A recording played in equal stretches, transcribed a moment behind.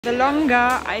The longer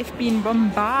I've been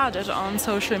bombarded on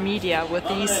social media with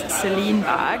these Celine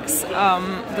bags,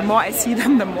 the more I see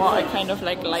them, the more I kind of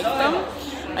like them.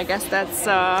 I guess that's,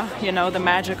 you know, the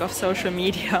magic of social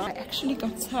media. I actually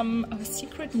got some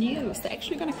secret news. They're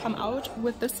actually gonna come out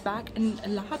with this bag in a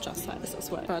larger size as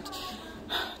well. But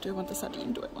do I want the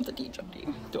sardine? Do I want the DJ?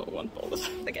 Do I want both?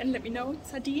 Again, let me know.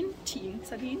 Sardine, teen,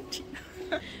 sardine, teen.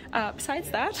 Besides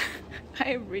that,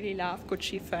 I really love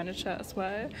Gucci furniture as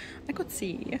well. I could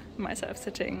see myself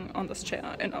sitting on this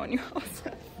chair in our new house.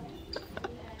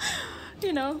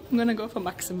 You know, I'm gonna go for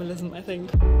maximalism, I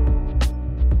think.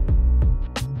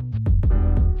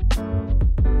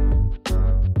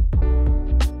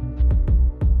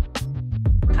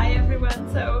 Hi everyone,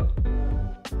 so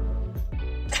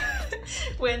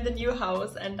we're in the new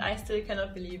house and I still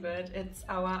cannot believe it. It's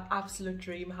our absolute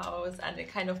dream house and it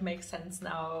kind of makes sense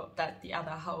now that the other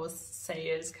house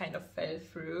sales kind of fell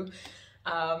through.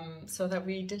 So that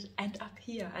we did end up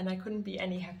here and I couldn't be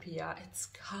any happier. It's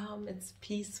calm, it's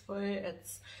peaceful,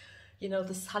 it's, you know,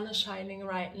 the sun is shining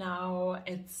right now.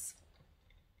 It's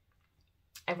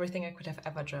everything I could have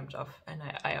ever dreamt of, and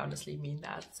I honestly mean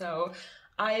that. So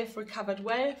I've recovered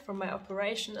well from my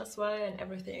operation as well and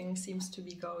everything seems to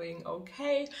be going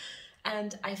okay.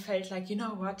 And I felt like, you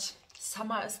know what,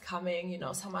 summer is coming, you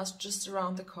know, summer's just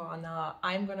around the corner.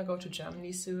 I'm gonna go to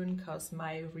Germany soon because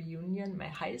my reunion, my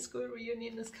high school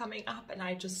reunion is coming up and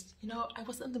I just, you know, I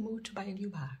was in the mood to buy a new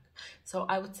bag. So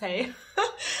I would say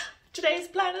today's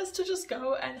plan is to just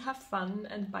go and have fun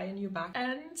and buy a new bag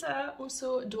and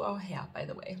also do our hair, by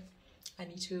the way. I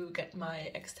need to get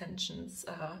my extensions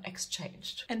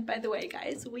exchanged. And by the way,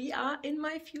 guys, we are in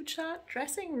my future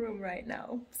dressing room right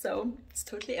now. So it's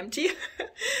totally empty,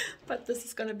 but this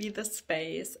is gonna be the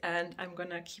space and I'm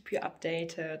gonna keep you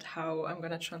updated how I'm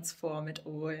gonna transform it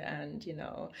all and, you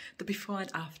know, the before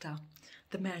and after,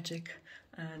 the magic.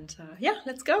 And yeah,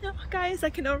 let's go. Oh, guys,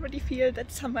 I can already feel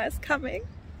that summer is coming.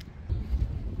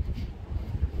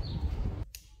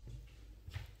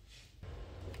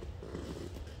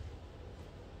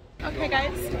 Okay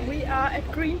guys, we are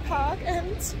at Green Park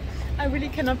and I really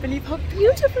cannot believe how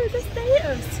beautiful this day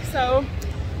is. So,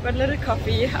 got a little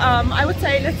coffee. I would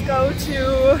say let's go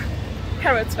to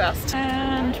Harrods first.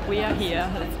 And we are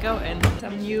here, let's go in.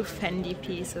 Some new Fendi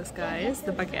pieces, guys,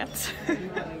 the baguettes.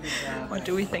 What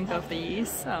do we think of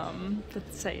these?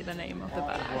 Let's say the name of the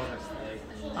bag.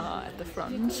 At the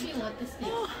front.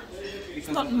 Oh, it's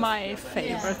not my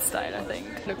favorite style, I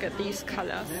think. Look at these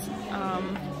colors.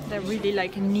 They're really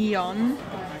like neon.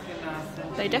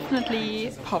 They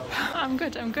definitely pop. I'm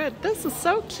good, I'm good. This is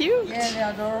so cute. Yeah,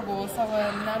 they're adorable. So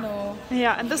nano.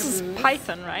 Yeah, and this is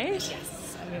Python, right? Yes.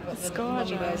 It's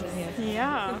gorgeous.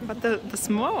 Yeah, but the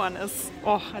small one is,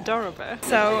 oh, adorable.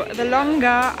 So the longer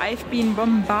I've been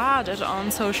bombarded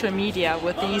on social media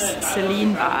with these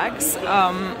Celine bags,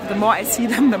 the more I see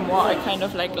them, the more I kind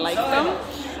of like them.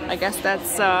 I guess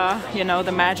that's, you know,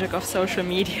 the magic of social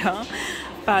media.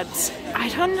 But I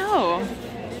don't know.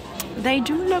 They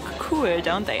do look cool,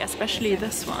 don't they? Especially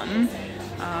this one.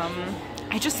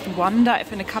 I just wonder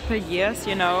if in a couple of years,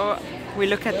 you know, we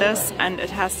look at this and it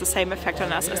has the same effect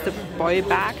on us as the boy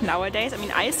bag nowadays. I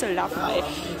mean, I still love my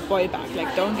boy bag,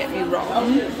 like, don't get me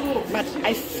wrong, but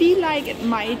I feel like it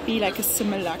might be like a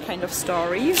similar kind of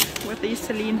story with these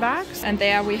Celine bags. And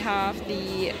there we have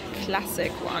the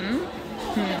classic one.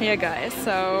 Here, guys,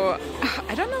 so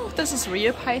I don't know if this is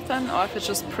real Python or if it's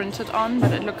just printed on,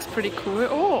 but it looks pretty cool.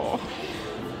 Oh,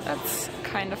 that's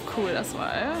kind of cool as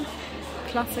well.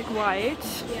 Classic white.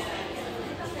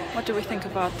 What do we think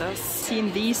about this?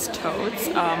 Seen these totes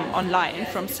online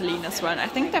from Celine as well, and I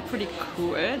think they're pretty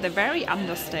cool. They're very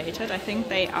understated. I think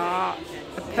they are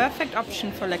a perfect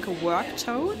option for like a work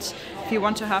tote. If you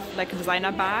want to have like a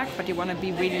designer bag, but you want to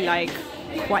be really like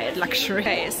quiet luxury.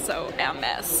 Okay, so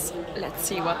Hermes. Let's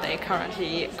see what they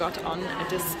currently got on a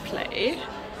display.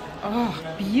 Oh,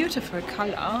 beautiful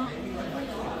color.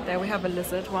 There we have a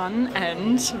lizard one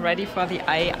and ready for the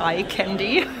eye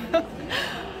candy.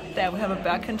 There we have a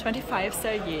Birkin 25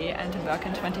 Sellier and a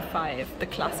Birkin 25, the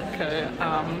classical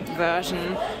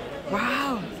version.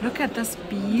 Wow, look at this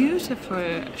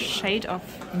beautiful shade of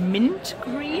mint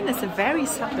green. It's a very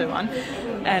subtle one.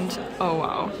 And oh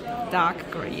wow, dark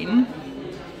green.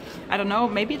 I don't know,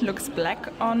 maybe it looks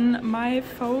black on my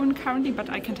phone currently, but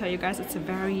I can tell you guys it's a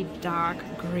very dark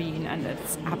green and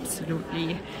it's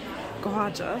absolutely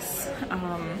gorgeous.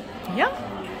 Yeah.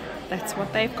 that's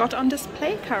what they've got on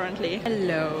display currently.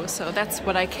 Hello, so that's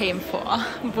what I came for.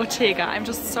 Bottega. I'm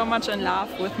just so much in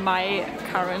love with my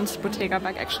current Bottega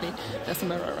bag. Actually, there's a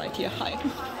mirror right here. Hi.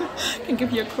 I can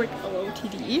give you a quick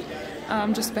OOTD.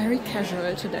 Just very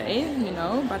casual today, you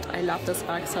know, but I love this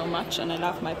bag so much, and I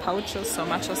love my pouches so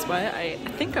much as well. I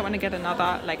think I want to get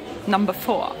another, like, number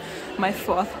 4, my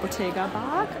 4th Bottega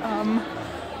bag.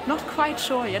 Not quite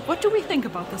sure yet. What do we think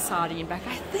about the sardine bag?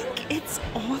 I think it's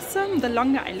awesome. The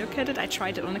longer I look at it, I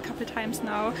tried it on a couple times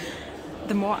now,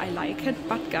 the more I like it.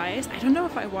 But guys, I don't know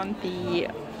if I want the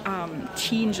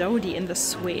teen jewellery in the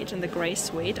suede, in the grey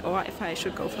suede, or if I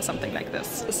should go for something like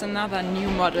this. It's another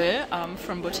new model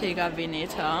from Bottega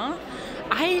Veneta.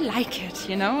 I like it,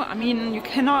 you know? I mean, you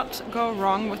cannot go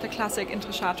wrong with the classic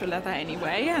intrecciato leather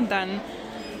anyway. And then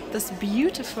this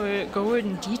beautiful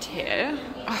golden detail.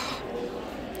 Oh,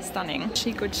 stunning.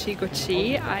 Gucci,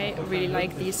 Gucci. I really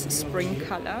like these spring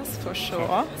colors for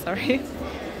sure. Sorry.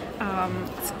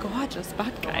 It's gorgeous,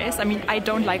 but guys, I mean, I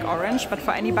don't like orange, but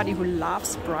for anybody who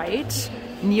loves bright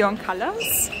neon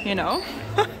colors, you know,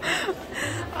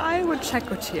 I would check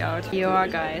Gucci out. Dior,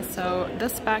 guys. So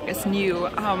this bag is new.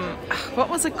 What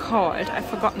was it called? I've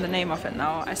forgotten the name of it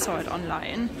now. I saw it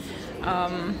online.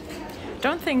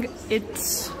 Don't think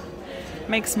it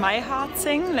makes my heart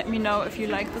sing. Let me know if you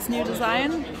like this new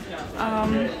design.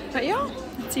 But yeah,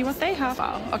 let's see what they have.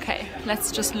 Wow, okay,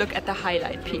 let's just look at the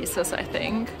highlight pieces, I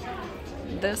think.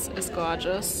 This is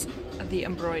gorgeous, the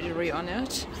embroidery on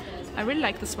it. I really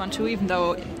like this one too, even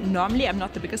though normally I'm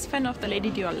not the biggest fan of the Lady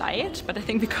Dior Light, but I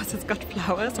think because it's got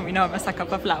flowers, and we know I'm a sucker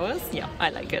for flowers, yeah,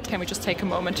 I like it. Can we just take a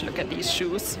moment to look at these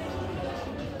shoes?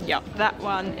 Yeah, that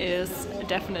one is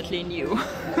definitely new.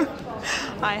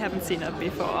 I haven't seen it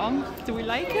before. Do we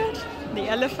like it? The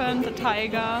elephant, the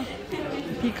tiger,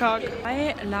 the peacock.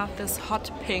 I love this hot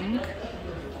pink.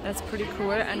 That's pretty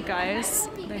cool. And guys,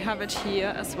 they have it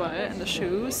here as well in the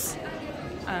shoes.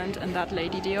 And in that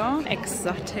Lady Dior.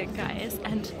 Exotic, guys.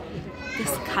 And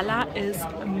this color is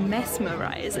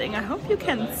mesmerizing. I hope you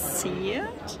can see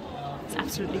it. It's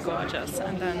absolutely gorgeous.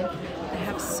 And then they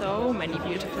have so many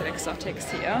beautiful exotics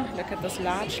here. Look at this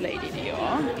large Lady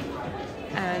Dior.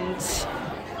 And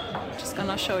I'm just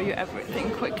gonna show you everything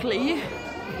quickly.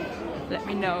 Let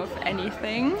me know if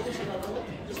anything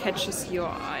catches your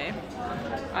eye.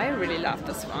 I really love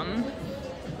this one.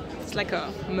 It's like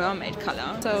a mermaid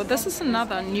color. So this is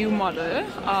another new model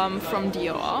from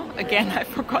Dior. Again, I've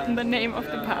forgotten the name of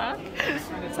the bag.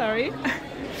 Sorry.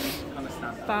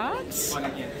 But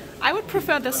I would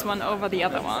prefer this one over the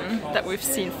other one that we've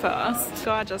seen first.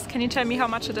 Gorgeous. Can you tell me how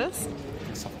much it is?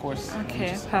 Yes, of course.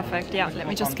 Okay, perfect. Yeah, let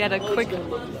me just get a quick...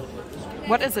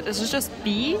 What is it? Is it just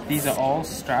beads? These are all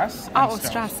strass. Oh,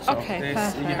 strass. So okay,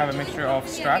 perfect. You have a mixture of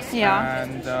strass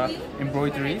and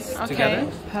embroideries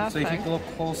together. Perfect. So if you look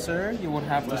closer, you would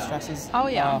have the strasses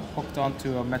hooked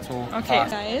onto a metal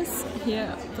clasp. Guys,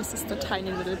 here, this is the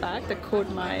tiny little bag that caught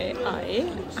my eye.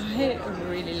 I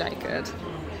really like it.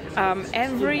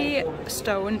 Every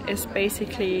stone is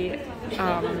basically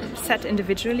set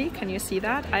individually. Can you see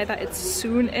that? Either it's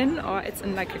sewn in or it's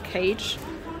in like a cage.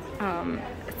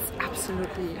 It's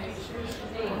absolutely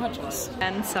gorgeous.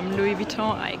 And some Louis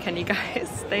Vuitton eye candy,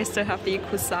 guys. They still have the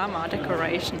Kusama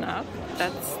decoration up.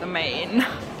 That's the main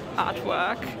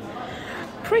artwork.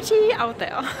 Pretty out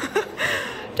there.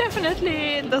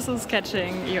 Definitely this is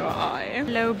catching your eye.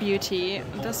 Hello Beauty.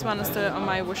 This one is still on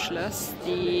my wish list.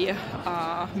 The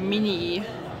mini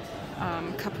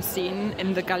capucine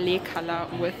in the gallet color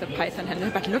with the python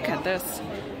handle. But look at this.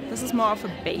 This is more of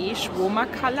a beige, warmer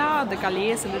color. The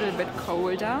gallet is a little bit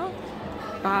colder.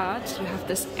 But you have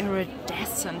this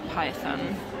iridescent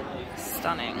python.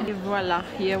 Stunning. And voila,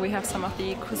 here we have some of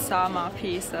the Kusama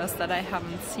pieces that I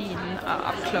haven't seen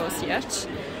up close yet.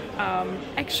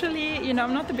 Actually, you know,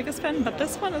 I'm not the biggest fan, but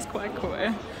this one is quite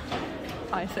cool.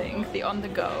 I think the on the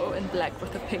go in black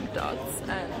with the pink dots,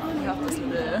 and we have this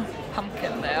little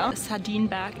pumpkin there. A sardine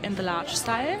bag in the large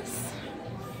size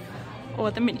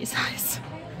or the mini size.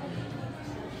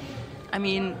 I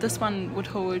mean, this one would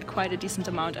hold quite a decent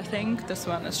amount, I think. This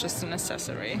one is just an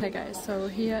accessory. Okay guys, so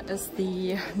here is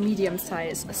the medium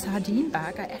size sardine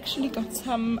bag. I actually got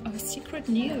some secret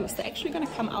news. They're actually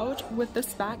gonna come out with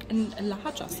this bag in a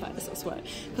larger size as well.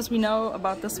 Because we know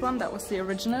about this one, that was the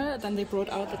original. Then they brought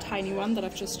out the tiny one that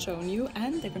I've just shown you.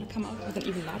 And they're gonna come out with an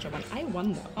even larger one. I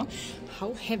wonder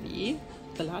how heavy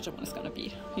the larger one is gonna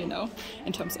be, you know,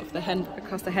 in terms of the handle,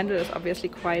 because the handle is obviously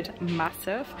quite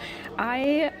massive.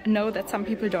 I know that some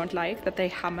people don't like that they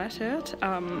hammered it.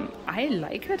 I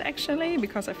like it actually,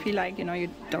 because I feel like, you know, you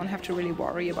don't have to really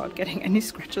worry about getting any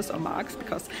scratches or marks,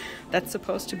 because that's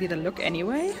supposed to be the look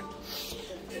anyway.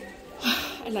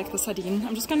 I like the sardine.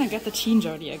 I'm just gonna get the teen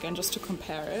jewelry again just to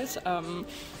compare it.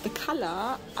 The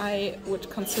color I would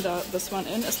consider this one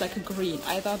in is like a green,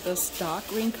 either this dark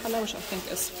green color, which I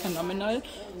think is phenomenal,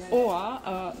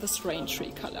 or this rain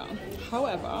tree color.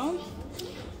 However,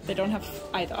 they don't have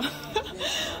either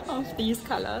of these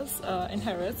colors in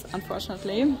Harrods,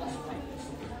 unfortunately.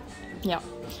 Yeah.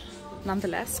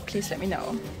 Nonetheless, please let me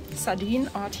know. Sardine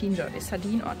or teen jewelry?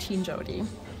 Sardine or teen jewelry?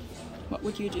 What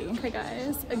would you do? Okay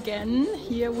guys, again,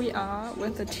 here we are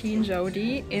with the teen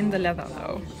jewelry in the leather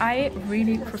though. I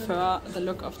really prefer the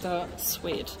look of the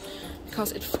suede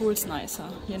because it feels nicer,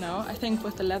 you know? I think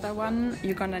with the leather one,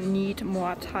 you're gonna need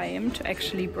more time to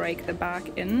actually break the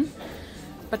bag in.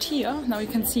 But here, now you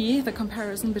can see the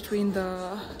comparison between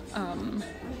the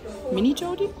mini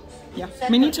jewelry, yeah,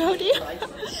 mini jewelry,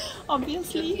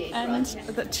 obviously, and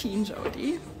the teen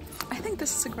jewelry. I think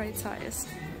this is a great size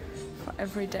for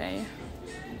every day.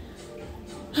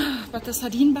 But the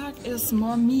sardine bag is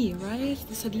more me, right?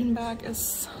 The sardine bag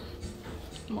is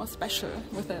more special,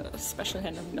 with a special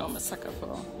handle. You know, I'm a sucker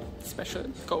for special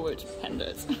gold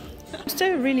handles. I'm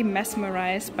still really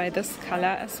mesmerized by this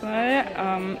color as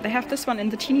well. They have this one in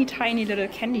the teeny tiny little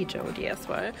candy jewelry as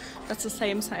well. That's the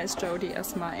same size jewelry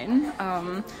as mine.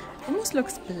 Almost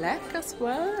looks black as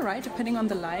well, right? Depending on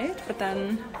the light. But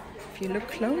then if you look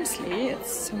closely,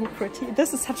 it's so pretty.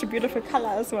 This is such a beautiful color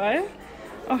as well.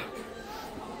 Oh,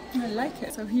 I like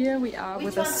it. So here we are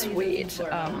with a suede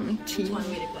teen.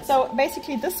 So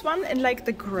basically this one in like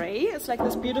the grey, it's like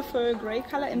this beautiful grey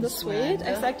color in the suede,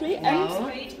 exactly. And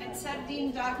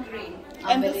sardine dark green.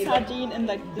 And the sardine in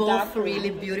like the dark green. Really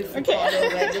beautiful color.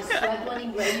 That one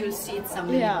in grey, you'll see it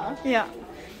somewhere. Yeah, yeah.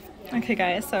 Okay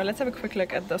guys, so let's have a quick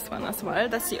look at this one as well.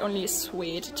 That's the only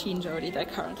suede teen jewelry that I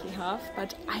currently have,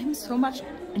 but I'm so much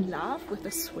in love with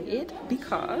the suede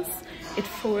because it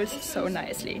folds so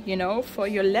nicely. You know, for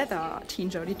your leather teen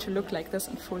jewelry to look like this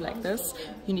and fold like this,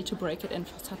 you need to break it in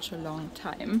for such a long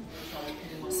time.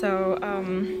 So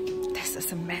this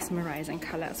is a mesmerizing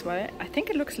color as well. I think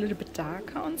it looks a little bit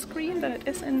darker on screen than it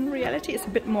is in reality. It's a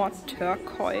bit more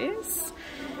turquoise.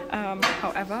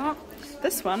 However,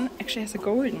 this one actually has a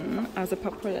golden zipper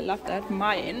pull. I love that.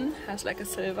 Mine has like a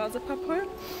silver zipper pull.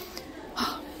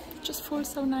 It just folds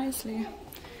so nicely.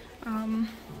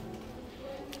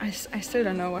 I still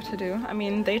don't know what to do. I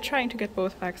mean, they're trying to get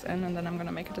both bags in and then I'm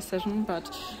gonna make a decision,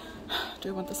 but do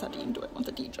I want the sardine? Do I want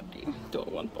the DJD? Do I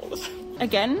want both?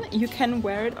 Again, you can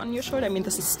wear it on your shoulder. I mean,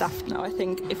 this is stuffed now. I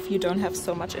think if you don't have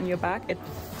so much in your bag, it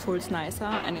folds nicer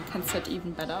and it can sit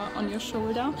even better on your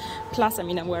shoulder. Plus, I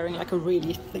mean, I'm wearing like a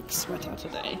really thick sweater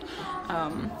today.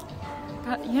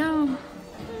 But yeah.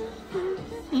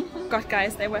 God,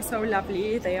 guys, they were so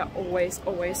lovely. They are always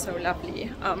so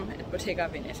lovely at Bottega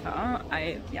Veneta.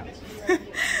 Yeah.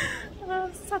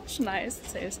 Such nice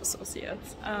sales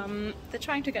associates. They're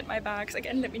trying to get my bags.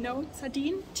 Again, let me know.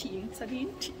 Sardine, teen,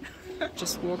 sardine, teen.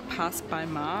 Just walk past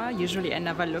Balmain. Usually I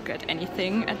never look at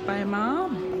anything at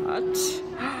Balmain, but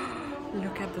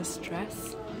look at this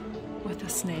dress with the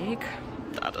snake.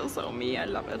 That is so me, I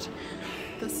love it.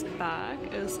 This bag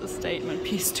is a statement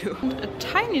piece too. A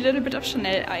tiny little bit of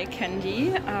Chanel eye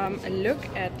candy. Look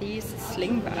at these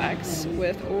sling bags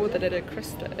with all the little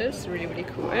crystals. Really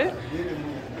cool.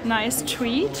 Nice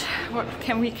tweed. What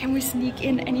can we sneak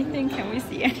in anything? Can we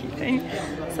see anything?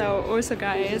 So also,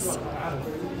 guys,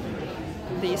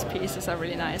 these pieces are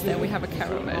really nice. Then we have a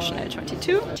caramel Chanel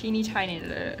 22. Teeny tiny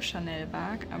little Chanel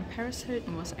bag. Paris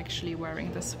Hilton was actually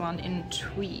wearing this one in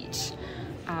tweed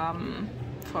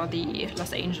for the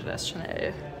Los Angeles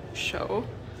Chanel show.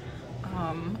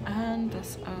 And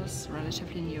this is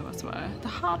relatively new as well. The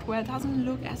hardware doesn't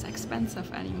look as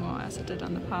expensive anymore as it did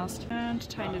in the past. And a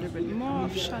tiny little bit more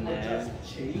of Chanel.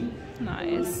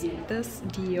 Nice. This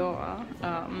Dior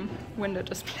window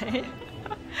display.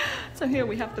 So here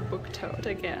we have the Book Tote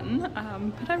again.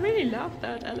 But I really love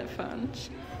that elephant.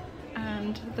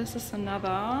 And this is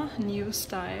another new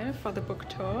style for the Book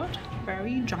Tote.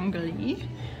 Very jungly.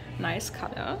 Nice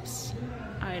colors.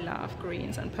 I love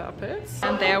greens and purples.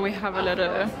 And there we have a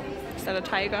little, is that a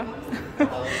tiger?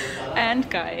 And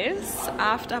guys,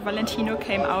 after Valentino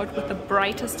came out with the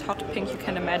brightest hot pink you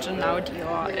can imagine, now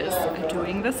Dior is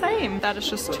doing the same. That is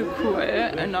just too cool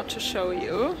not to show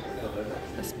you.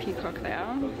 This peacock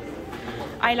there.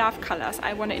 I love colors.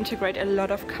 I want to integrate a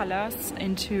lot of colors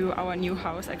into our new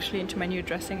house, actually into my new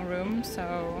dressing room.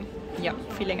 So yeah,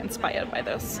 feeling inspired by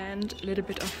this. And a little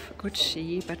bit of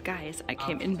Gucci, but guys, I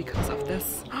came in because of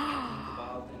this.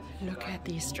 Look at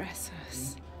these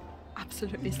dresses.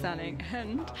 absolutely stunning,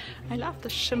 and I love the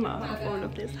shimmer of all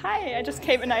of this. Hi, I just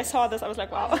came and I saw this, I was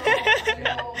like, wow.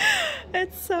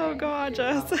 It's so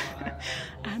gorgeous.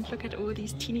 And look at all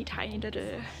these teeny tiny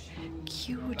little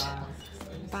cute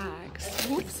bags.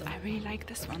 Oops, I really like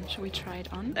this one. Should we try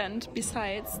it on? And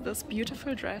besides this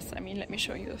beautiful dress, I mean, let me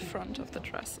show you the front of the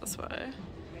dress as well.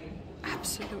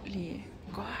 Absolutely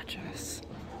gorgeous,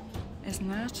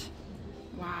 isn't it?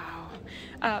 Wow.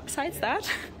 Besides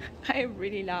that, I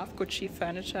really love Gucci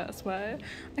furniture as well.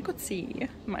 I could see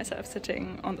myself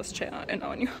sitting on this chair in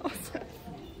our new house.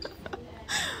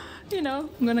 You know,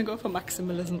 I'm gonna go for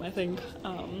maximalism, I think.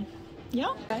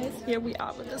 Yeah, guys, here we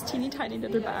are with this teeny tiny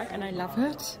little bag, and I love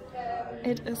it.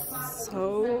 It is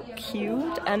so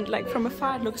cute, and like from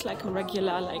afar it looks like a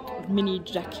regular like mini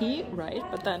Jackie, right?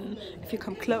 But then if you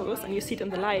come close and you see it in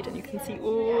the light and you can see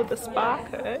all the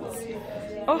sparkles.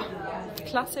 Oh,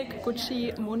 classic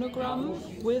Gucci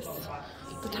monogram with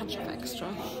the touch of extra.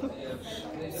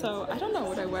 So I don't know,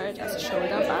 would I wear it as a shoulder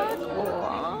bag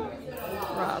or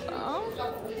rather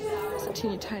as a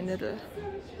teeny tiny little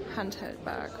handheld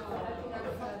bag.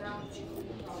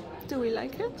 Do we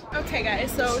like it? Okay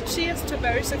guys, so cheers to a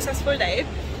very successful day.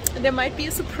 There might be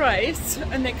a surprise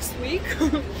next week.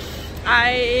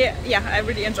 I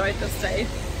really enjoyed this day.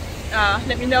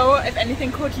 Let me know if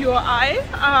anything caught your eye.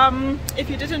 If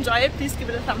you did enjoy it, please give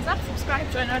it a thumbs up, subscribe,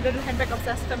 join our little handbag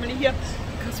obsessed family here,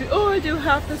 because we all do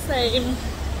have the same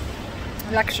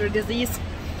luxury disease,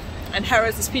 and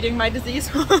Harris is feeding my disease.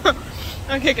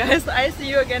 Okay guys, I see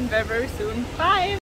you again very, very soon. Bye!